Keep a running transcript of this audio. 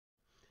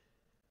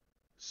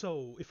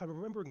So, if I'm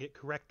remembering it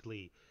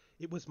correctly,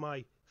 it was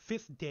my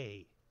 5th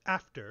day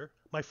after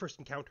my first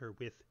encounter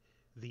with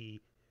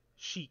the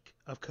Sheik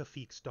of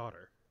Kaffik's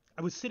daughter.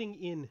 I was sitting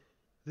in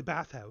the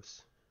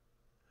bathhouse,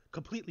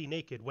 completely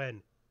naked,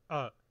 when,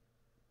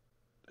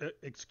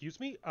 excuse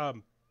me?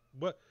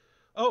 What?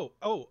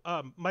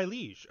 My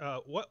liege,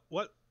 what?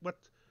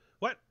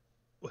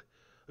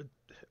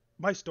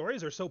 My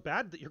stories are so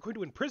bad that you're going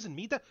to imprison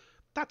me?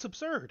 That's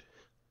absurd.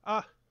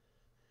 Uh,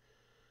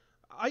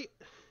 I,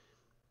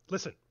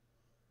 listen,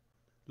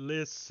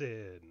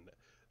 listen,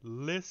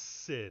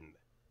 listen.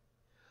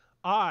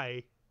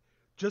 I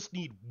just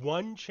need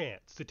one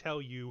chance to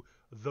tell you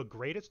the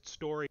greatest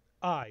story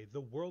I,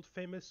 the world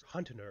famous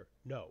Huntanor,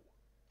 know.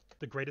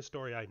 The greatest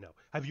story I know.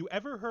 Have you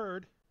ever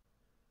heard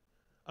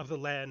of the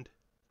land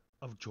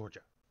of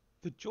Georgia?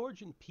 The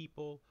Georgian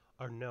people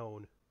are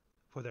known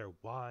for their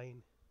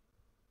wine,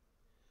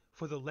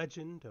 for the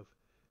legend of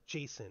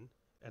Jason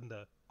and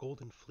the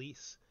Golden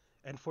Fleece,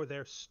 and for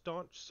their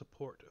staunch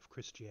support of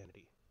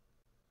Christianity.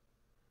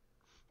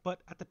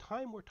 But at the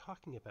time we're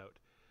talking about,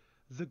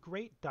 the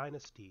great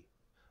dynasty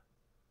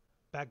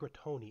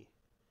Bagrationi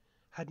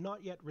had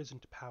not yet risen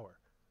to power.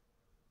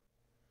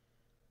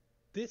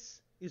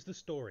 This is the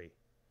story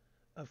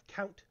of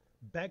Count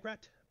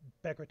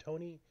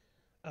Bagrationi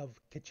of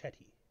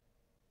Kekheti,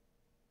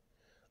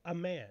 a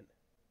man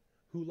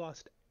who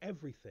lost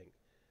everything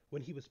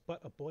when he was but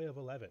a boy of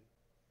 11,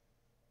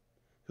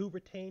 who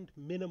retained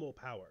minimal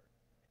power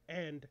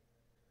and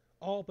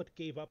all but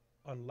gave up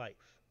on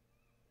life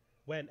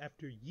when,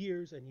 after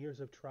years and years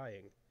of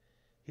trying,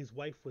 his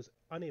wife was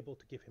unable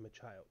to give him a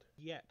child.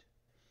 Yet,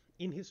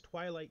 in his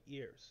twilight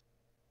years,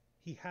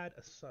 he had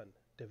a son,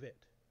 David,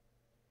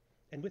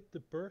 and with the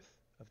birth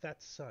of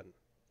that son,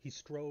 he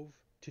strove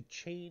to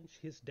change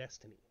his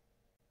destiny.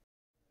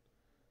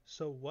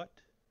 So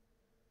what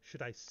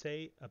should I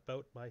say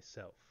about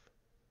myself?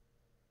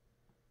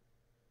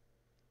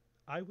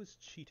 I was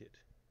cheated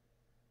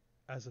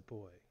as a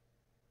boy.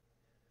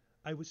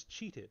 I was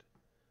cheated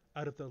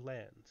out of the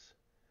lands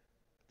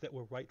that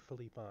were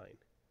rightfully mine,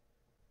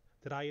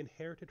 that I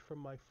inherited from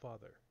my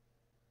father,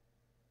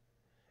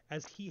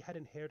 as he had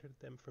inherited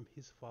them from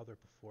his father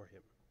before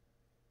him.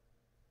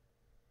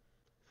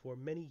 For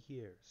many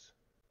years,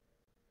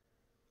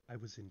 I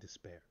was in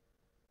despair.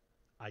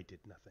 I did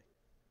nothing.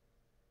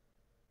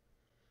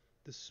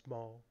 The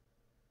small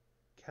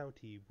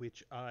county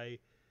which I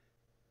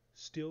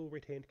still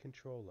retained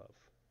control of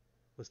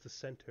was the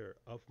center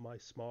of my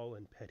small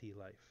and petty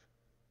life.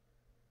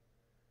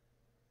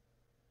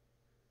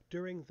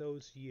 During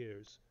those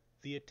years,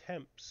 the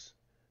attempts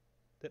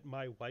that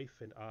my wife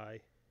and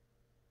I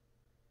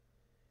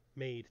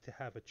made to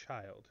have a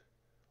child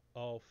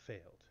all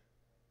failed.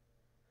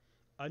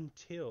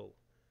 Until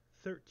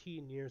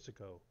 13 years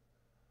ago,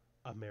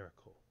 a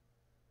miracle.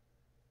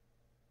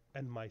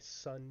 And my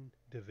son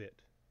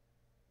David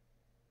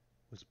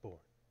was born.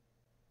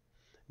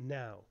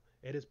 Now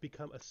it has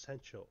become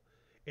essential,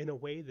 in a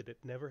way that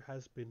it never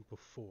has been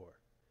before,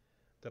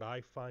 that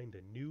I find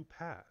a new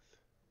path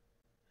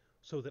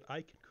so that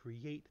I can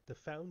create the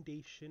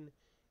foundation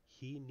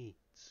he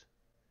needs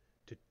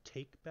to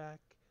take back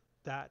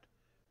that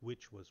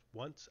which was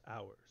once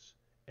ours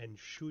and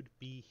should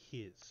be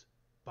his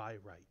by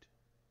right.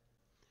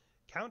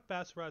 Count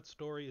Bassarad's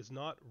story is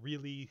not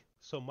really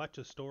so much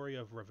a story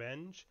of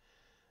revenge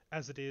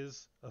as it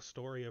is a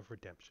story of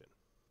redemption.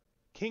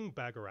 King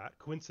Bagrat,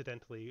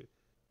 coincidentally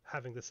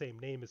having the same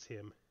name as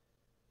him,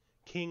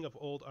 king of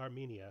old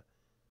Armenia,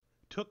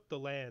 took the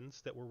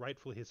lands that were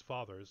rightfully his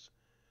father's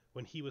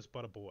when he was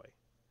but a boy,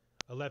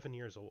 11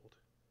 years old.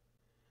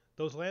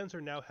 Those lands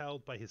are now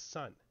held by his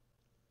son,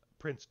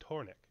 Prince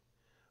Tornik.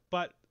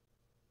 But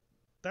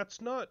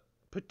that's not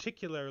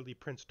particularly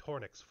Prince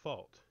Tornik's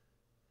fault.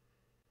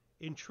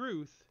 In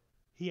truth,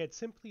 he had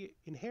simply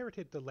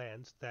inherited the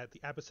lands that the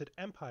Abbasid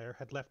Empire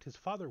had left his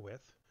father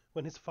with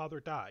when his father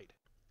died,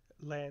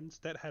 lands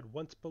that had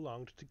once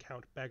belonged to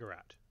Count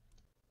Bagrat.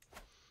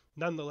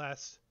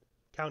 Nonetheless,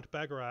 Count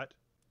Bagrat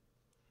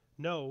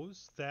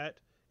knows that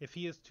if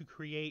he is to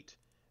create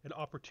an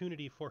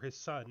opportunity for his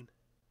son,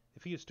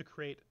 if he is to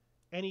create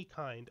any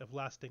kind of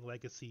lasting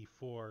legacy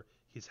for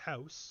his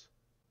house,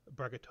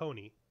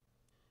 Bagrationi,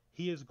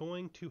 he is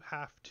going to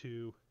have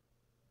to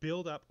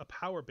build up a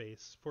power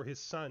base for his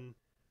son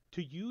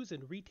to use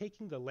in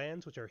retaking the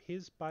lands which are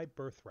his by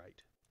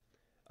birthright.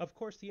 Of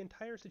course, the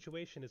entire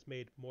situation is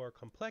made more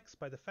complex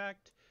by the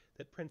fact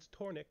that Prince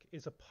Tornik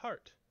is a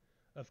part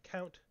of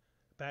Count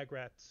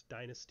Bagrat's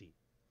dynasty.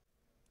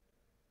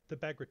 The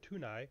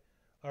Bagrationi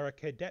are a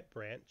cadet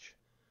branch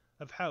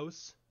of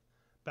House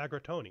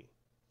Bagrationi,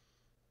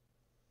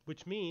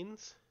 which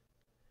means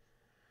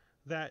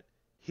that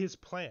his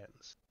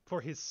plans for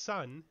his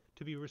son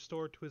to be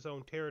restored to his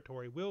own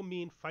territory will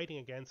mean fighting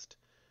against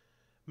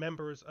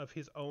members of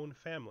his own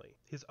family,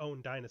 his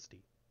own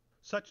dynasty.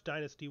 Such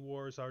dynasty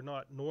wars are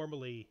not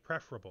normally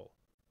preferable,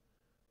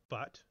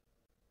 but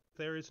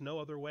there is no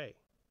other way.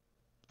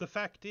 The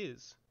fact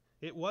is,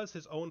 it was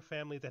his own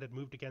family that had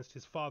moved against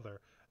his father,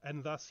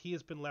 and thus he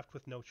has been left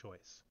with no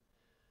choice.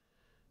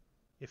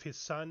 if his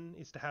son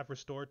is to have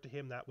restored to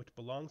him that which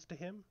belongs to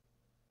him,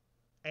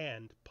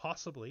 and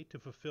possibly to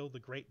fulfill the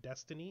great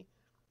destiny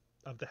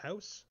of the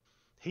house,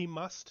 he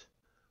must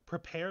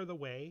prepare the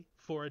way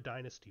for a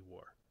dynasty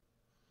war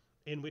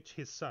in which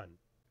his son,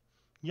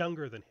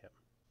 younger than him,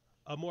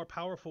 a more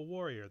powerful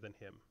warrior than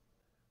him,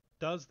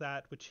 does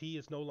that which he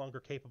is no longer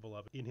capable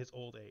of in his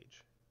old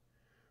age.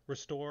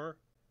 Restore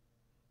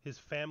his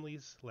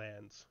family's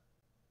lands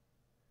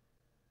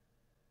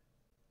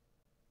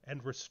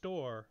and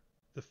restore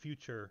the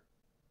future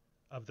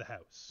of the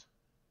house.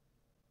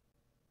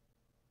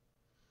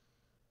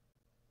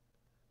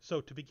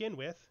 So to begin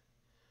with,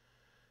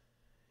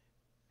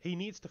 he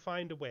needs to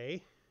find a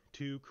way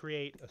to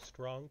create a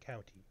strong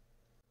county.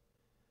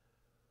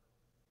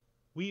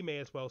 We may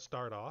as well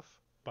start off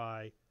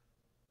by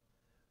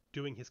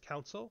doing his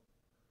council,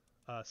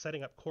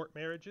 setting up court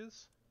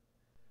marriages,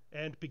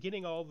 and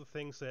beginning all the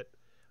things that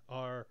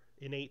are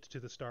innate to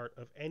the start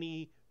of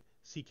any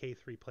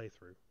CK3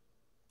 playthrough.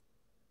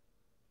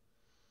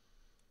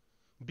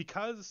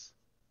 Because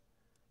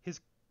his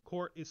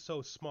court is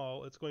so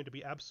small, it's going to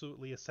be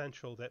absolutely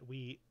essential that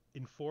we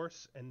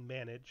enforce and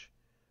manage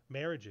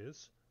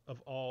marriages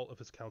of all of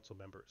his council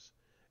members.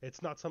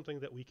 It's not something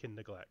that we can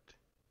neglect.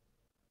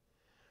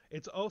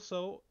 It's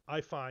also,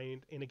 I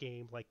find, in a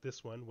game like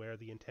this one, where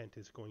the intent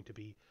is going to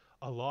be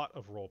a lot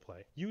of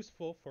roleplay,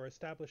 useful for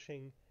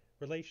establishing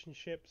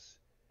relationships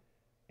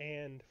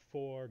and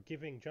for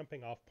giving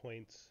jumping off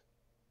points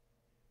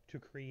to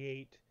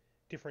create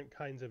different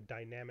kinds of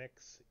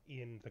dynamics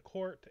in the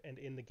court and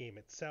in the game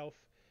itself.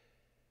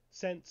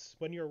 Since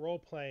when you're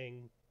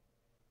role-playing,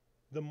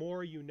 the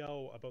more you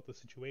know about the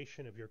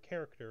situation of your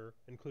character,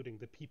 including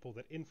the people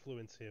that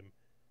influence him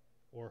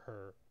or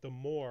her, the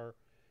more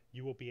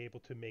you will be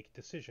able to make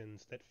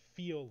decisions that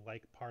feel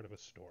like part of a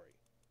story.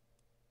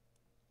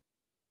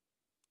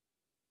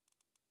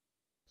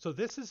 So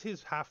this is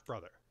his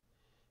half-brother.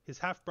 His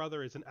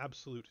half-brother is an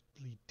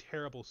absolutely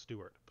terrible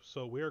steward,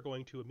 so we're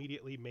going to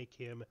immediately make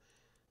him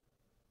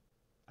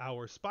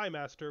our spy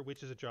master,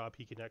 which is a job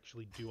he can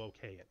actually do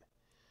okay in.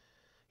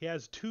 He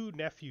has 2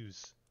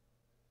 nephews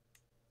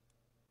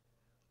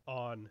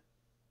on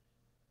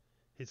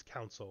his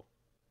council.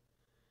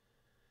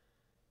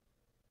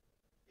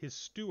 His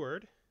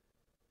steward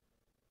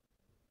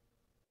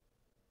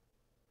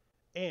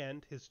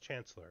and his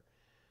chancellor.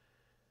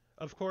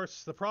 Of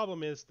course, the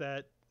problem is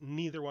that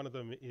neither one of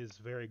them is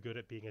very good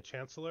at being a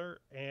chancellor,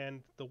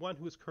 and the one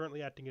who is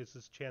currently acting as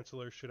his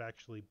chancellor should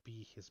actually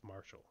be his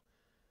marshal.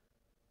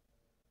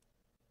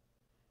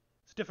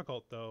 It's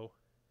difficult, though,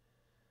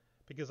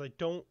 because I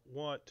don't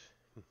want...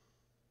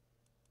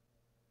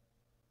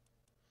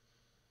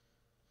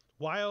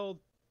 While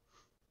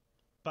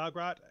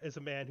Bagrat is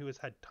a man who has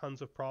had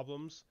tons of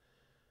problems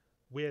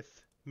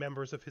with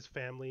members of his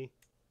family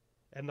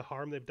and the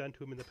harm they've done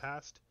to him in the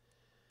past,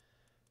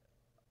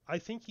 I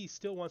think he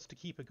still wants to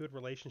keep a good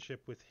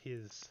relationship with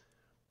his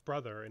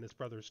brother and his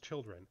brother's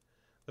children.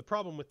 The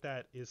problem with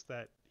that is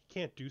that he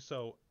can't do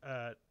so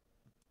at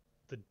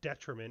the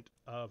detriment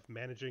of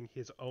managing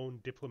his own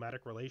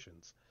diplomatic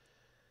relations.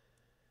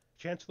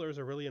 Chancellor is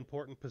a really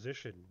important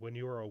position when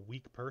you are a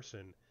weak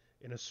person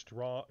in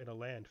a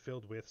land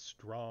filled with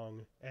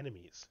strong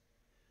enemies.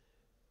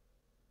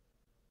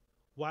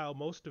 While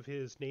most of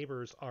his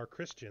neighbors are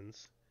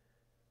Christians,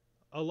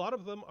 a lot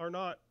of them are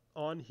not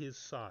on his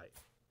side.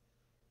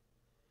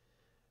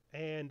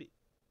 And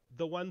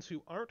the ones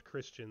who aren't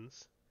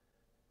Christians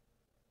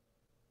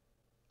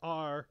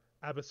are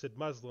Abbasid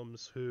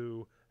Muslims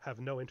who have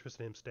no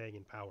interest in him staying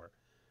in power,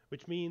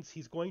 which means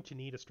he's going to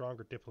need a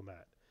stronger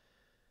diplomat.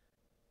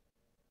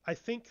 I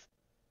think,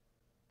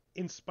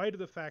 in spite of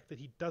the fact that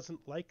he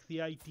doesn't like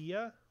the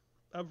idea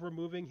of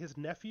removing his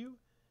nephew,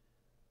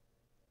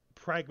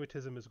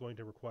 pragmatism is going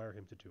to require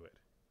him to do it.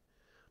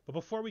 But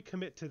before we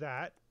commit to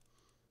that,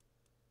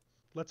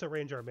 let's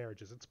arrange our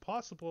marriages. It's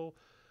possible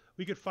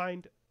we could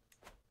find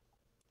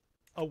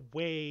a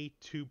way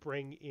to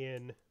bring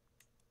in...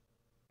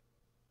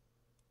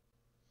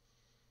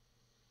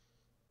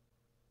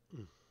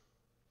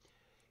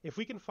 If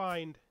we can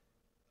find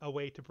a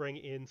way to bring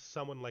in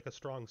someone like a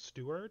strong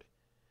steward,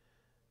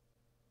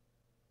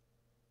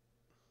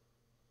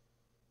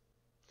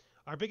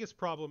 our biggest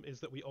problem is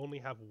that we only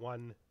have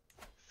one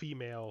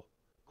female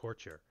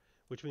courtier,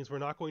 which means we're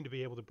not going to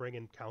be able to bring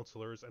in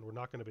counselors and we're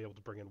not going to be able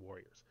to bring in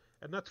warriors.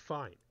 And that's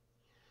fine.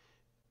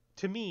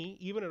 To me,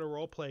 even in a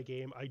role-play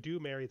game, I do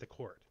marry the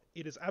court.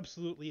 It is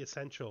absolutely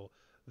essential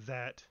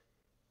that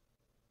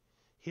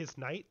his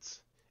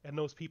knights and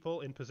those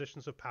people in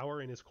positions of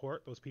power in his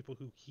court, those people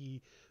who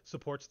he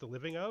supports the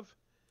living of,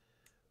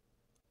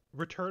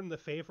 return the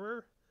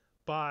favor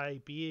by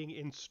being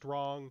in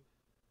strong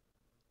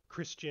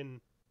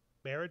Christian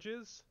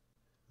marriages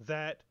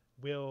that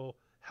will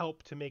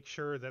help to make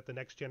sure that the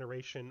next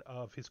generation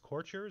of his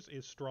courtiers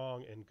is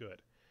strong and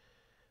good.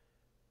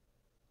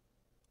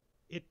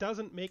 It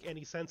doesn't make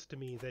any sense to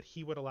me that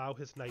he would allow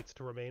his knights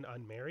to remain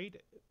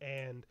unmarried,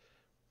 and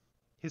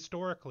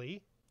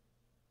historically,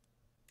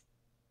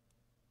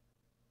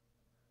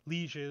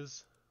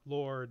 lieges,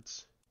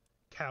 lords,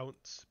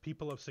 counts,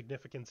 people of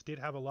significance, did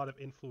have a lot of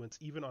influence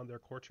even on their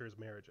courtiers'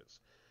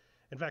 marriages.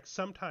 In fact,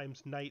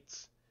 sometimes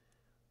knights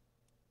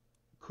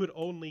could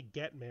only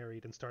get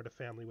married and start a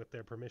family with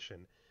their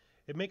permission.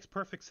 It makes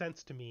perfect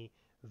sense to me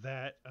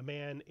that a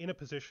man in a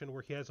position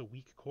where he has a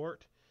weak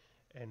court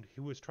and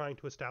who is trying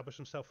to establish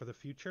himself for the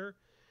future,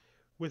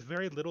 with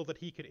very little that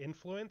he could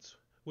influence,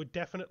 would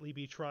definitely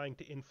be trying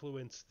to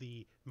influence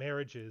the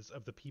marriages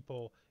of the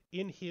people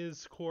in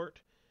his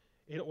court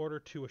in order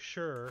to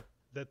assure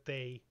that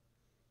they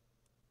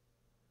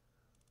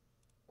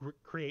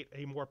create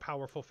a more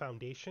powerful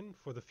foundation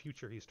for the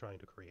future he's trying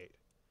to create.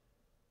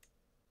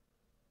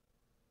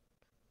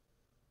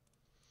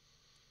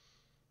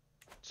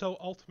 So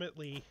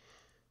ultimately,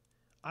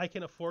 I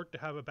can afford to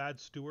have a bad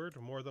steward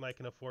more than I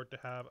can afford to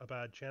have a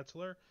bad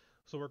chancellor.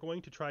 So we're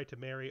going to try to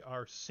marry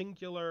our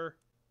singular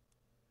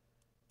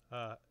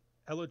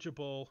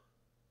eligible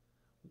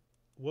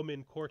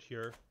woman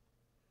courtier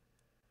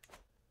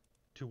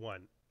to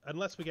one.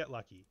 Unless we get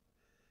lucky.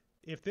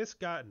 If this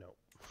guy...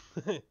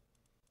 No.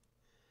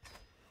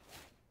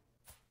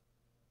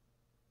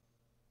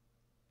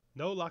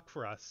 No luck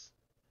for us.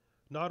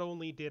 Not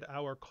only did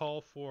our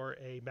call for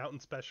a mountain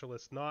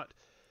specialist not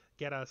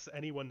get us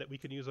anyone that we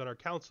can use on our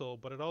council,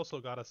 but it also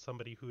got us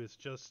somebody who is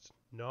just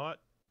not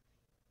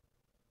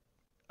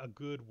a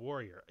good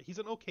warrior. He's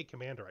an okay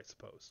commander, I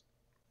suppose.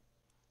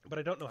 But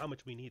I don't know how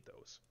much we need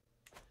those.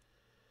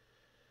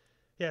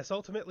 Yes,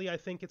 ultimately I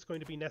think it's going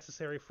to be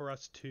necessary for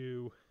us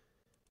to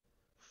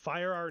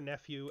fire our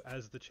nephew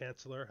as the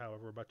chancellor,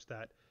 however much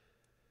that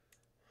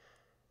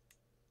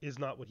is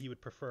not what he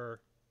would prefer,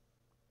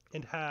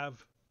 and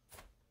have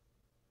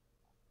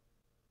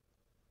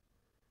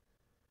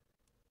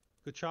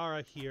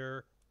Gachara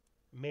here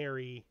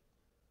marry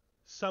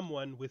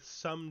someone with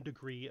some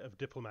degree of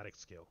diplomatic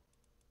skill.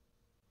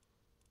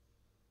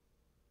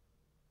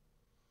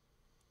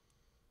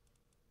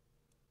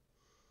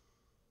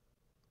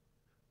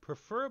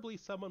 Preferably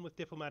someone with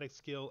diplomatic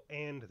skill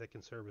and that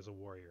can serve as a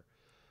warrior.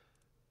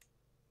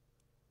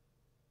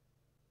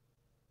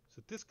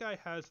 So this guy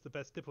has the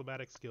best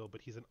diplomatic skill,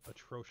 but he's an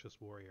atrocious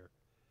warrior.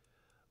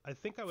 I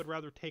think I would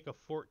rather take a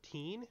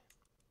 14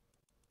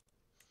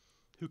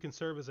 who can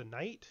serve as a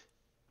knight.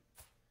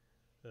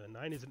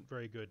 9 isn't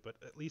very good, but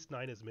at least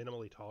 9 is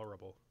minimally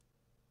tolerable.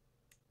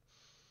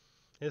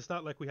 And it's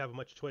not like we have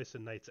much choice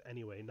in knights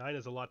anyway. 9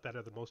 is a lot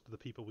better than most of the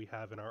people we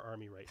have in our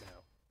army right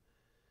now.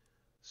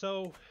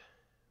 So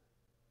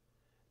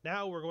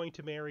now we're going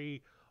to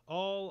marry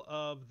all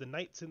of the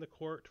knights in the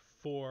court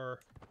for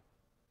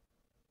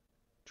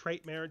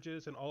trait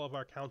marriages and all of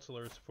our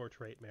counselors for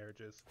trait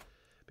marriages.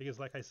 Because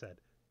like I said,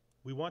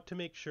 we want to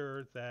make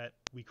sure that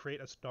we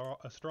create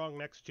a strong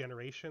next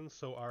generation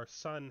so our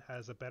son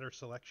has a better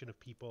selection of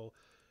people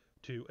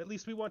to... At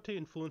least we want to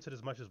influence it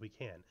as much as we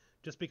can.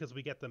 Just because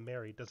we get them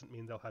married doesn't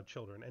mean they'll have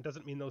children, and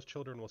doesn't mean those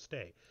children will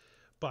stay.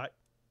 But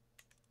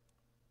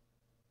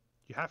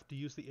you have to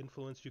use the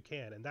influence you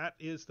can, and that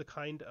is the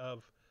kind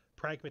of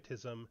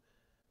pragmatism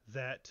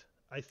that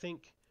I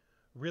think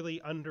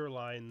really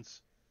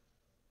underlines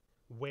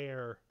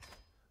where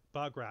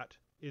Bagrat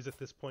is at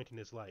this point in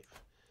his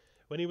life.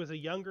 When he was a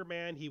younger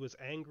man, he was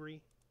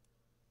angry,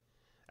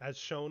 as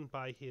shown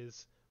by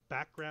his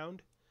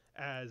background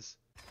as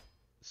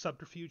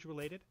subterfuge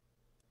related.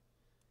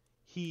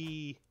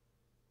 He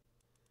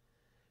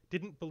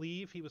didn't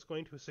believe he was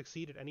going to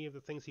succeed at any of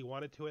the things he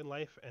wanted to in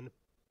life, and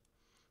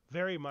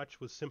very much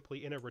was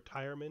simply in a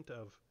retirement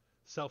of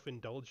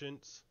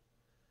self-indulgence,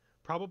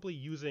 probably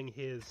using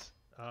his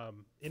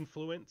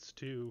influence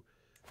to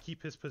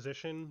keep his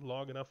position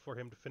long enough for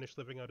him to finish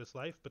living out his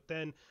life. But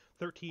then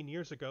 13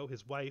 years ago,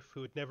 his wife,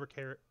 who had never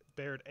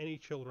bore any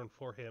children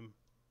for him,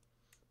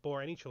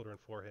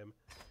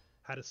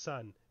 had a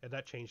son, and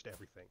that changed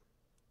everything.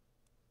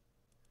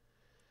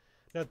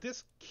 Now,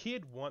 this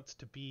kid wants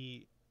to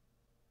be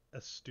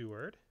a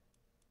steward,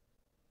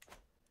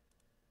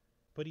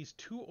 but he's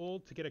too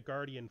old to get a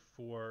guardian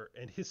for,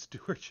 and his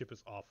stewardship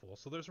is awful.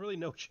 So there's really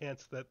no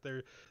chance that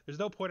there's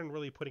no point in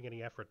really putting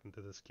any effort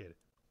into this kid,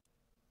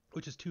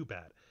 which is too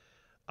bad.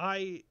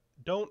 I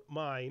don't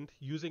mind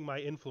using my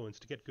influence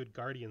to get good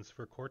guardians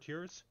for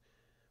courtiers,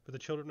 for the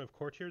children of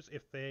courtiers,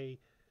 if they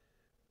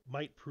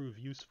might prove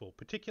useful,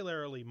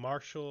 particularly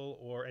marshal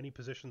or any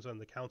positions on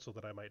the council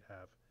that I might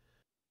have.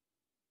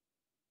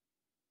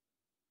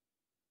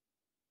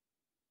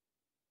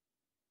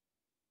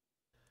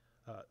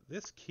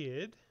 This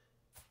kid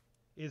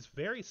is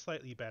very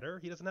slightly better.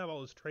 He doesn't have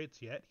all his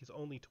traits yet. He's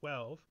only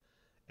 12,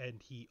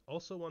 and he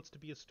also wants to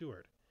be a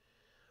steward.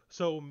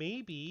 So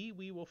maybe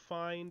we will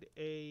find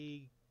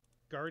a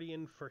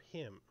guardian for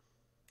him.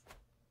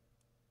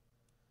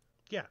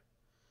 Yeah.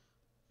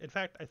 In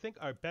fact, I think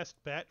our best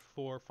bet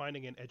for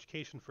finding an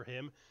education for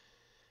him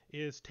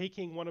is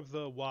taking one of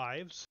the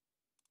wives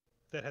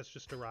that has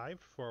just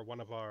arrived for one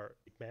of our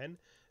men,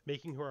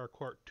 making her our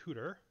court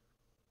tutor.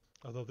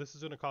 Although this is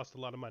going to cost a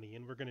lot of money,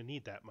 and we're going to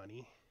need that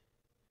money.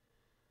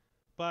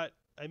 But,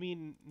 I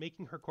mean,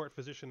 making her court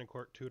physician and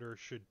court tutor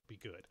should be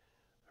good.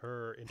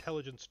 Her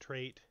intelligence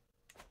trait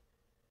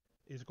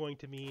is going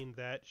to mean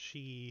that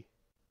she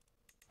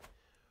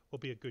will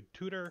be a good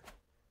tutor,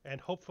 and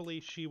hopefully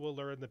she will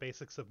learn the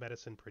basics of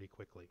medicine pretty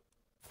quickly.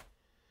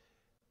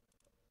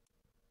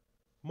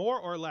 More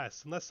or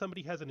less, unless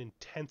somebody has an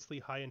intensely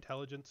high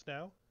intelligence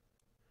now,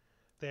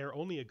 they're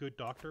only a good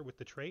doctor with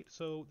the trait,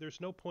 so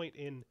there's no point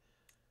in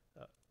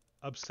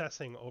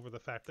obsessing over the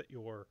fact that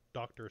your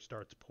doctor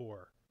starts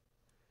poor.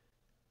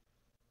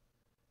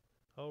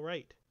 All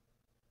right.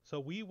 So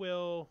we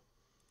will,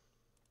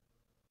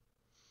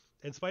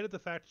 in spite of the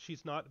fact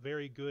she's not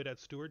very good at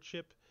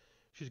stewardship,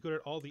 she's good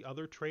at all the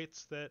other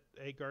traits that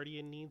a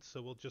guardian needs,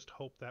 so we'll just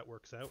hope that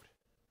works out.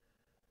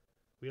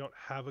 We don't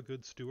have a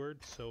good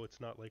steward, so it's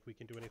not like we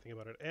can do anything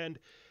about it. And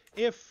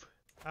if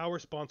our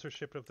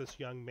sponsorship of this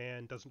young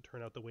man doesn't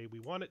turn out the way we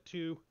want it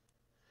to,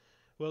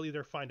 we'll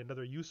either find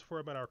another use for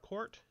him at our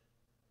court,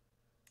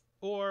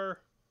 or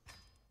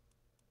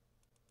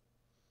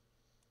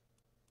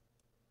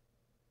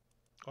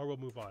we'll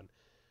move on.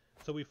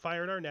 So we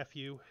fired our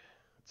nephew.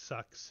 It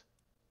sucks.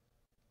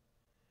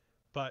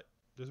 But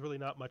there's really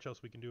not much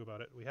else we can do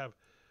about it. We have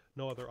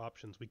no other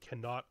options. We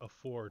cannot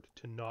afford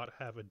to not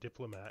have a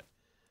diplomat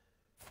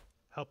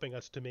helping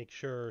us to make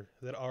sure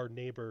that our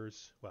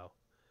neighbors, well,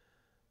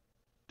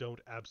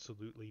 don't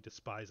absolutely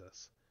despise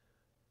us.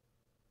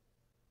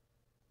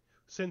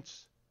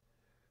 Since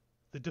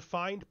the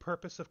defined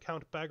purpose of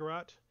Count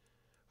Bagrat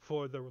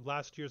for the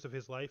last years of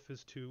his life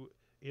is to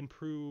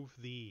improve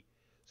the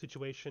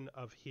situation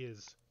of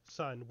his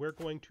son, we're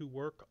going to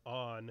work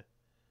on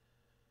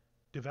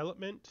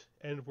development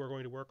and we're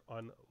going to work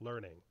on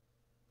learning.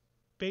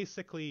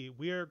 Basically,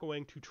 we are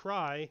going to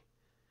try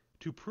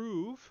to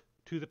prove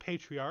to the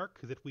patriarch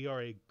that we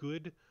are a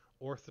good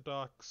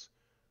Orthodox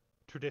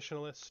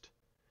traditionalist,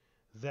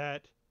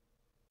 that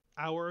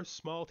our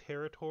small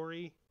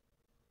territory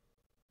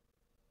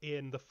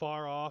in the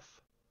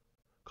far-off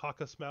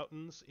Caucasus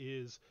Mountains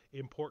is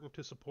important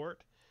to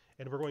support,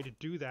 and we're going to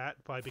do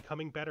that by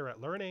becoming better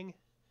at learning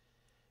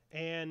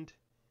and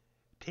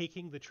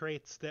taking the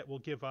traits that will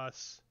give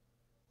us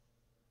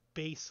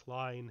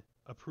baseline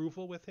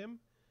approval with him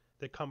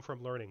that come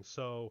from learning.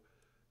 So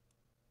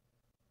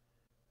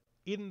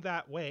in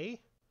that way,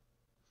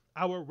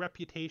 our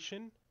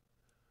reputation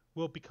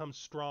will become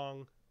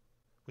strong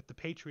with the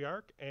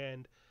patriarch,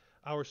 and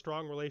our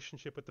strong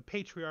relationship with the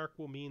patriarch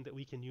will mean that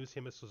we can use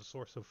him as a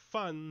source of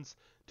funds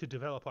to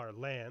develop our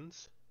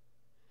lands,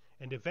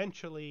 and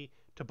eventually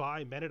to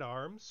buy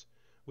men-at-arms,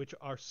 which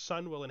our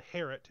son will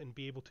inherit and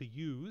be able to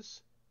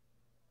use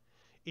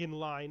in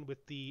line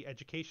with the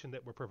education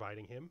that we're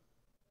providing him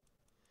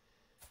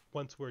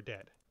once we're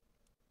dead.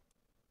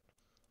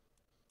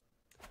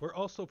 We're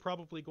also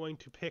probably going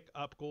to pick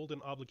up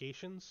golden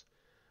obligations.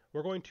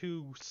 We're going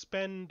to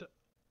spend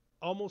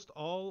almost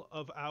all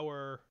of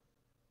our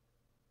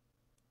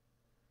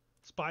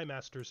spy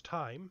master's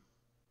time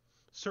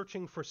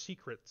searching for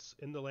secrets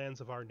in the lands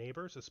of our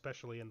neighbors,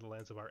 especially in the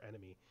lands of our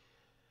enemy.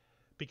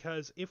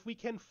 Because if we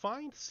can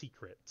find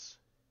secrets,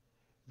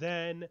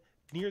 then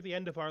near the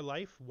end of our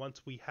life,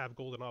 once we have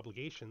golden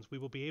obligations, we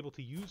will be able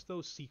to use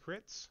those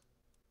secrets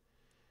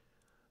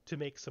to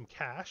make some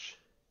cash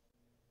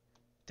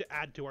to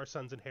add to our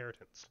son's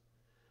inheritance.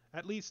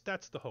 At least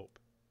that's the hope.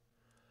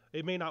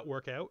 It may not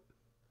work out.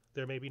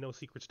 There may be no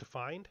secrets to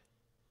find.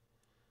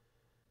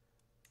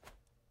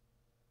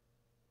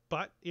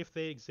 But if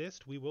they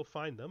exist, we will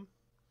find them.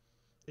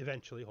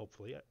 Eventually,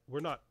 hopefully. We're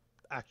not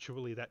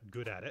actually that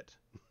good at it.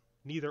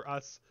 Neither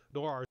us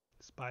nor our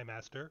spy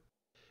master.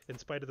 In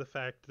spite of the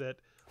fact that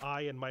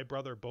I and my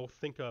brother both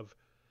think of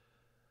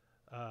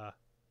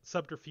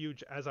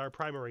subterfuge as our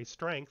primary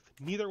strength,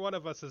 neither one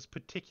of us is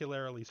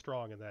particularly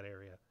strong in that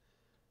area.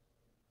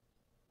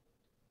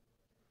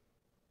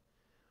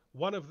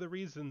 One of the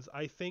reasons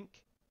I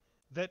think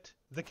that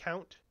the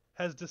Count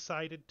has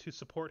decided to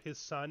support his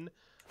son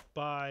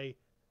by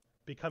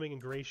becoming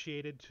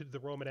ingratiated to the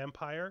Roman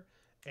Empire,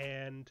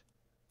 and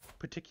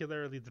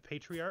particularly the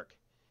Patriarch,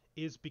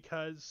 is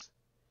because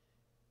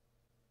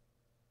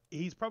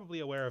he's probably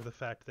aware of the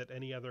fact that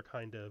any other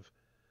kind of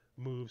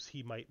moves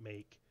he might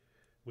make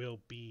will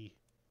be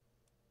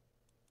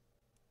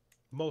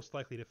most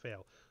likely to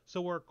fail.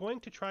 So we're going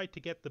to try to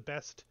get the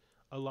best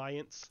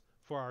alliance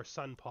for our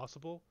son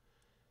possible.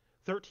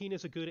 13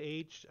 is a good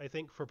age, I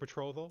think, for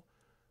betrothal.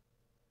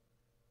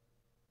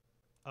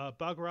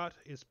 Bagrat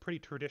is pretty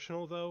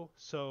traditional, though,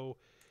 so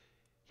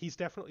he's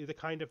definitely the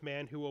kind of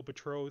man who will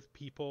betroth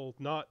people,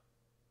 not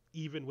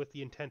even with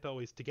the intent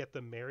always to get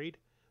them married,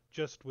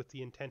 just with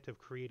the intent of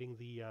creating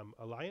the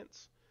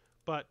alliance.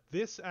 But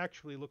this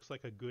actually looks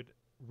like a good,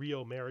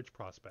 real marriage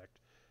prospect.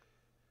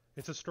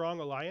 It's a strong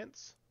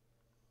alliance.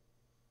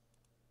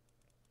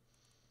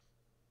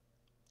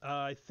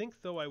 I think,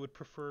 though, I would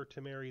prefer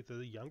to marry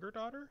the younger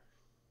daughter.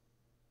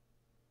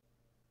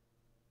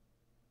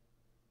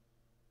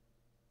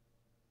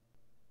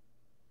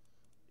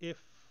 If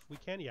we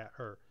can, yeah,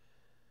 her.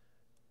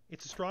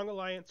 It's a strong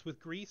alliance with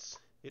Greece.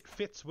 It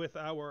fits with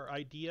our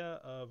idea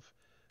of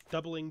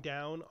doubling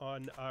down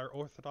on our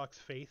Orthodox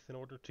faith in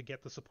order to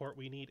get the support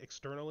we need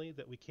externally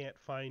that we can't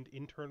find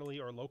internally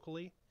or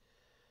locally.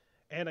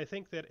 And I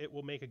think that it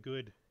will make a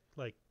good,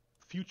 like,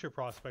 future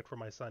prospect for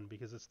my son,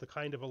 because it's the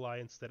kind of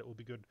alliance that it will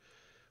be good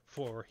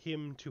for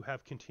him to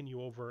have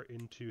continue over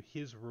into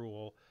his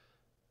rule,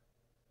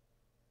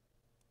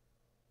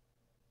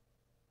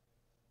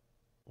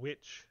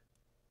 which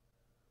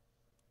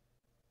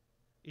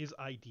is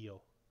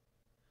ideal.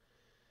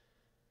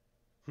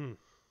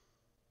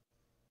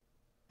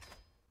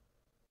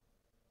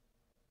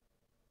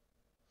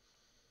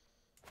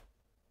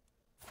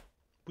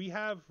 We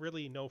have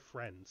really no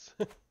friends.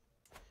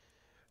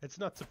 It's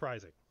not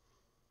surprising.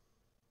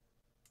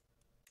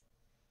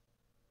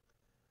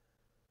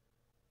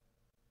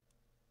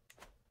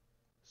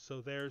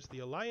 So there's the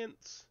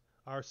alliance.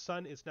 Our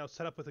son is now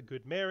set up with a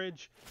good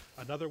marriage.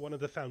 Another one of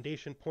the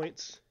foundation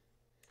points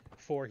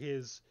for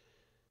his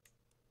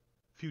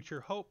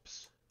future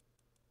hopes.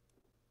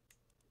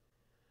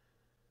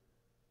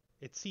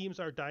 It seems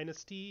our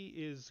dynasty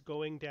is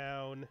going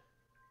down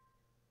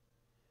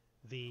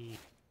the...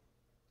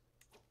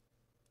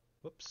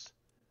 whoops.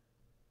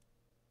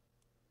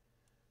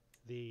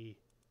 The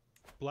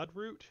blood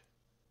route.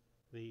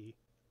 The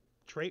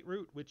trait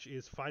route, which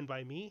is fine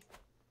by me.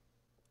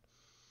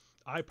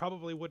 I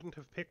probably wouldn't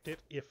have picked it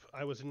if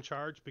I was in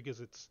charge, because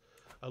it's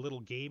a little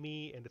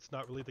gamey and it's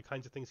not really the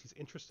kinds of things he's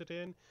interested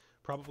in.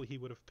 Probably he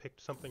would have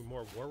picked something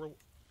more war...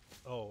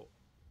 Oh,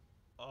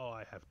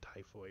 I have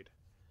typhoid.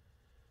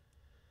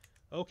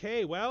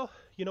 Okay, well,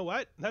 you know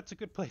what? That's a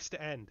good place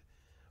to end.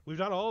 We've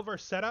done all of our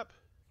setup,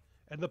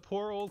 and the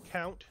poor old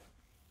Count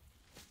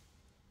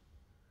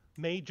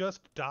may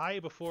just die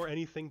before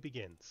anything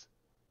begins.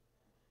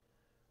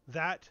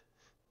 That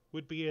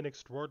would be an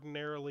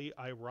extraordinarily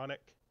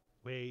ironic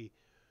way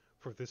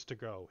for this to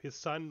go. His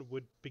son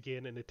would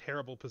begin in a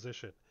terrible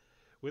position,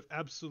 with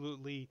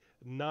absolutely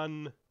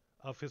none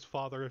of his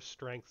father's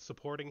strength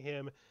supporting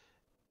him,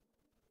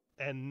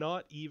 and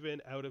not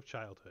even out of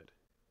childhood.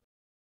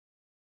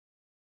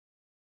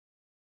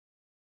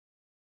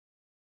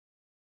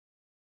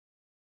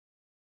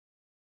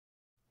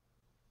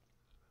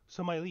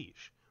 So, my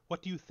liege,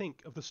 what do you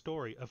think of the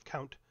story of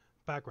Count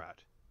Bagrat?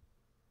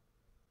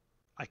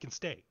 I can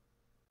stay.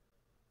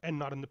 And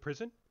not in the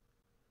prison?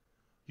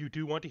 You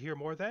do want to hear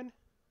more, then?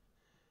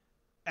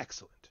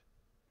 Excellent.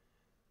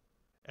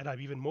 And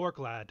I'm even more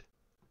glad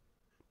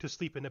to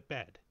sleep in a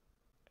bed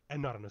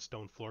and not on a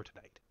stone floor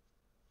tonight.